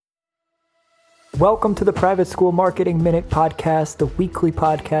Welcome to the Private School Marketing Minute Podcast, the weekly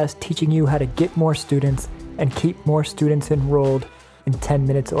podcast teaching you how to get more students and keep more students enrolled in 10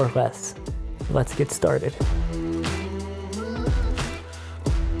 minutes or less. Let's get started.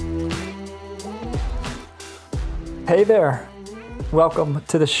 Hey there. Welcome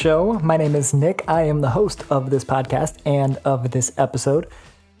to the show. My name is Nick. I am the host of this podcast and of this episode.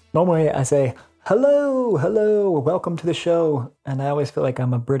 Normally I say, hello, welcome to the show. And I always feel like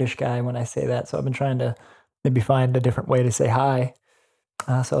I'm a British guy when I say that. So I've been trying to maybe find a different way to say hi.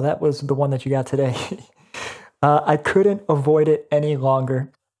 So that was the one that you got today. I couldn't avoid it any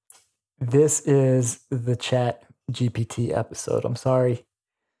longer. This is the ChatGPT episode. I'm sorry.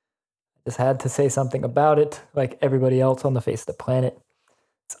 I just had to say something about it, like everybody else on the face of the planet.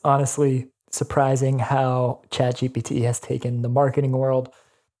 It's honestly surprising how ChatGPT has taken the marketing world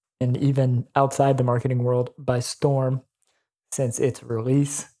and even outside the marketing world by storm since its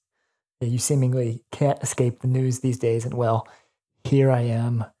release. You seemingly can't escape the news these days, and well, here I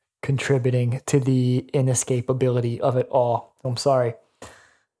am contributing to the inescapability of it all. I'm sorry.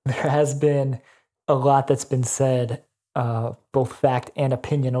 There has been a lot that's been said, both fact and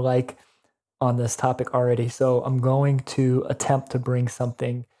opinion alike, on this topic already, so I'm going to attempt to bring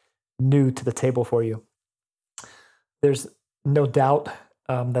something new to the table for you. There's no doubt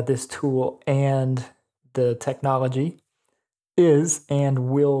that this tool and the technology is and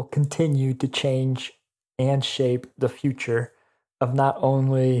will continue to change and shape the future of not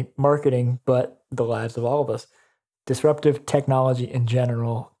only marketing, but the lives of all of us. Disruptive technology in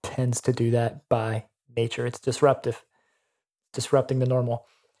general tends to do that by nature. It's disruptive, disrupting the normal.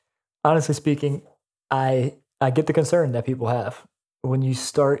 Honestly speaking, I get the concern that people have when you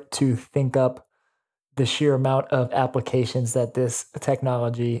start to think up the sheer amount of applications that this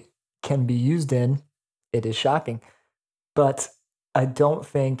technology can be used in. It is shocking, but I don't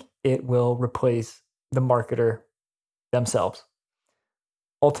think it will replace the marketer themselves.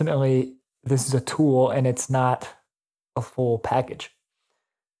 Ultimately, this is a tool and it's not a full package.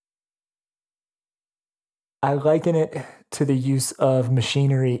 I liken it to the use of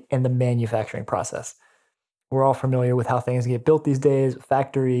machinery in the manufacturing process. We're all familiar with how things get built these days,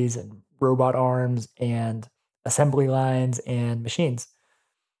 factories and robot arms and assembly lines and machines,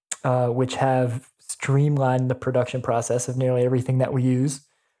 which have streamlined the production process of nearly everything that we use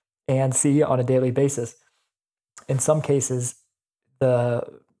and see on a daily basis. In some cases, the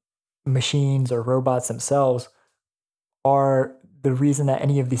machines or robots themselves are the reason that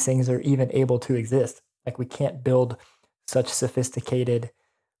any of these things are even able to exist. Like, we can't build such sophisticated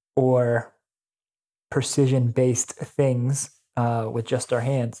or precision-based things with just our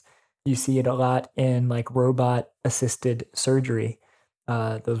hands. You see it a lot in like robot-assisted surgery.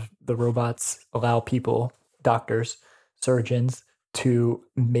 The robots allow people, doctors, surgeons, to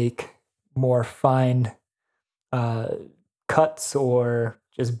make more fine cuts or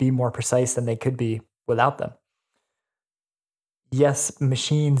just be more precise than they could be without them. Yes,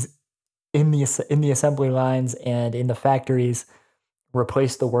 machines in the assembly lines and in the factories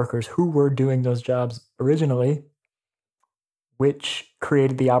replace the workers who were doing those jobs originally, which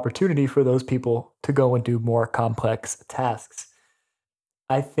created the opportunity for those people to go and do more complex tasks.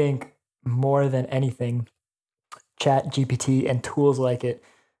 I think more than anything, ChatGPT and tools like it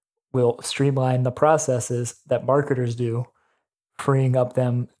will streamline the processes that marketers do, freeing up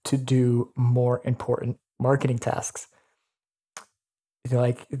them to do more important marketing tasks.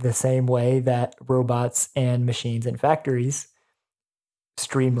 Like the same way that robots and machines in factories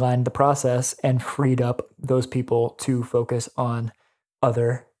streamlined the process and freed up those people to focus on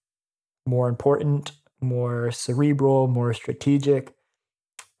other more important, more cerebral, more strategic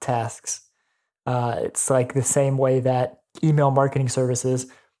tasks. It's like the same way that email marketing services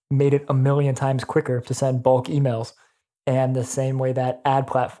made it a million times quicker to send bulk emails, and the same way that ad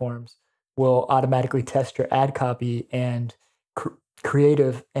platforms will automatically test your ad copy and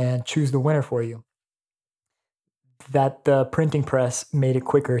creative and choose the winner for you. That the printing press made it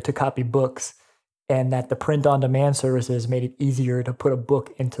quicker to copy books, and that the print-on-demand services made it easier to put a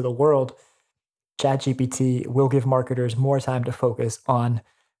book into the world. ChatGPT will give marketers more time to focus on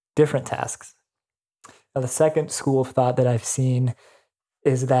different tasks. Now, the second school of thought that I've seen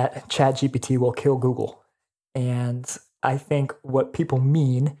is that ChatGPT will kill Google. And I think what people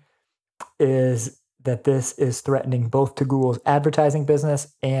mean is that this is threatening both to Google's advertising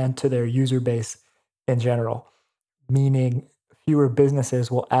business and to their user base in general, meaning fewer businesses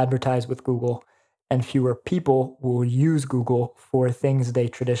will advertise with Google and fewer people will use Google for things they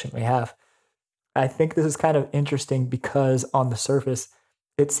traditionally have. I think this is kind of interesting because on the surface,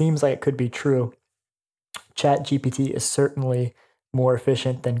 it seems like it could be true. ChatGPT is certainly more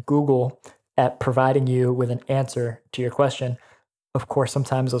efficient than Google at providing you with an answer to your question. Of course,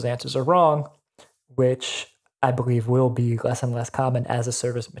 sometimes those answers are wrong, which I believe will be less and less common as the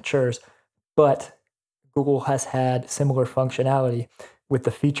service matures. But Google has had similar functionality with the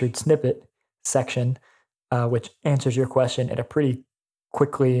featured snippet section, which answers your question in a pretty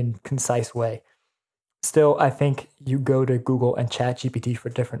quickly and concise way. Still, I think you go to Google and ChatGPT for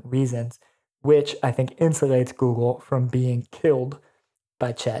different reasons, which I think insulates Google from being killed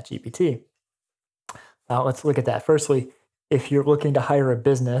by ChatGPT. Now, let's look at that. Firstly, if you're looking to hire a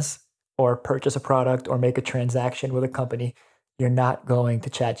business or purchase a product or make a transaction with a company, you're not going to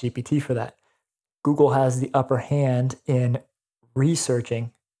ChatGPT for that. Google has the upper hand in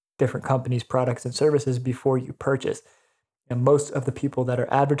researching different companies' products and services before you purchase. And most of the people that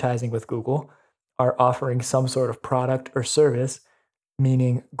are advertising with Google are offering some sort of product or service,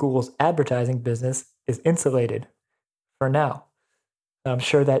 meaning Google's advertising business is insulated for now. I'm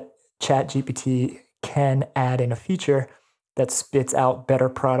sure that ChatGPT can add in a feature that spits out better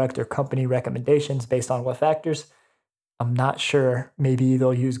product or company recommendations based on what factors. I'm not sure. Maybe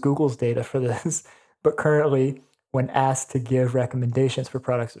they'll use Google's data for this, but currently, when asked to give recommendations for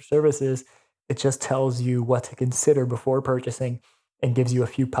products or services, it just tells you what to consider before purchasing and gives you a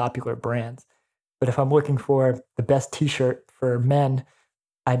few popular brands. But if I'm looking for the best t-shirt for men,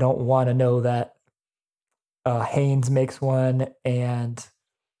 I don't want to know that Hanes makes one and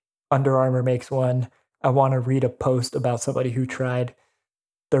Under Armour makes one. I want to read a post about somebody who tried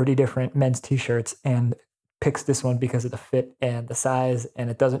 30 different men's t-shirts and picks this one because of the fit and the size, and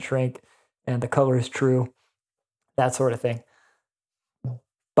it doesn't shrink, and the color is true, that sort of thing.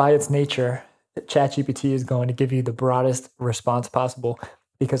 By its nature, ChatGPT is going to give you the broadest response possible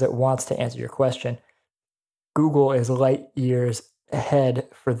because it wants to answer your question. Google is light years ahead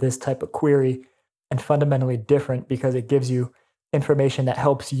for this type of query and fundamentally different because it gives you information that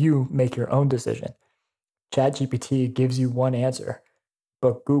helps you make your own decision. ChatGPT gives you one answer,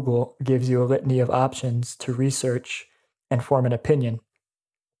 but Google gives you a litany of options to research and form an opinion,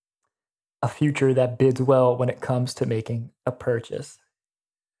 a future that bids well when it comes to making a purchase.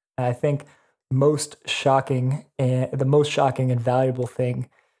 And I think the most shocking and valuable thing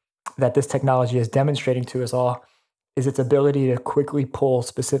that this technology is demonstrating to us all is its ability to quickly pull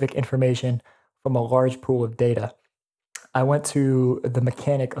specific information from a large pool of data. I went to the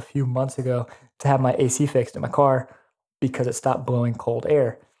mechanic a few months ago to have my AC fixed in my car because it stopped blowing cold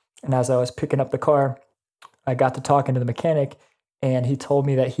air. And as I was picking up the car, I got to talking to the mechanic, and he told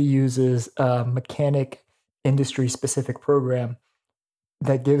me that he uses a mechanic industry-specific program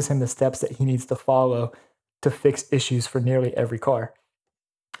that gives him the steps that he needs to follow to fix issues for nearly every car.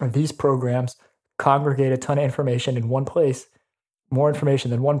 And these programs congregate a ton of information in one place, more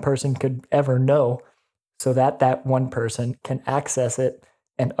information than one person could ever know, so that that one person can access it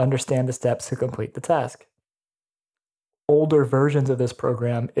and understand the steps to complete the task. Older versions of this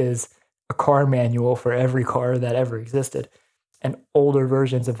program is a car manual for every car that ever existed. And older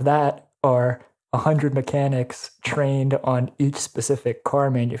versions of that are 100 mechanics trained on each specific car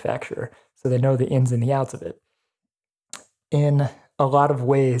manufacturer, so they know the ins and the outs of it. In a lot of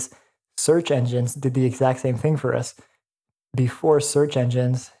ways, search engines did the exact same thing for us. Before search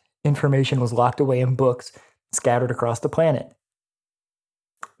engines, information was locked away in books scattered across the planet.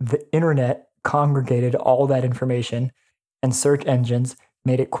 The internet congregated all that information, and search engines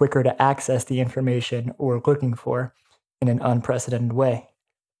made it quicker to access the information we're looking for in an unprecedented way.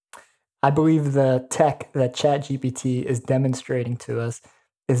 I believe the tech that ChatGPT is demonstrating to us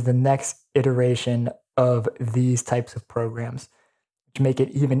is the next iteration of these types of programs, which make it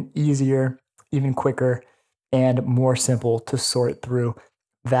even easier, even quicker, and more simple to sort through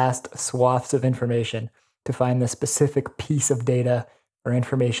vast swaths of information to find the specific piece of data or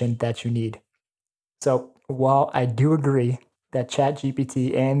information that you need. So while I do agree that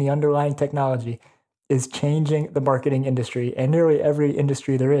ChatGPT and the underlying technology is changing the marketing industry and nearly every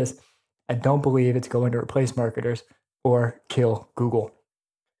industry there is, I don't believe it's going to replace marketers or kill Google.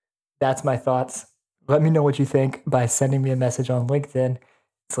 That's my thoughts. Let me know what you think by sending me a message on LinkedIn.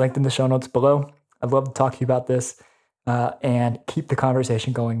 It's linked in the show notes below. I'd love to talk to you about this and keep the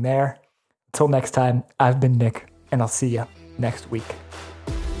conversation going there. Until next time, I've been Nick, and I'll see you next week.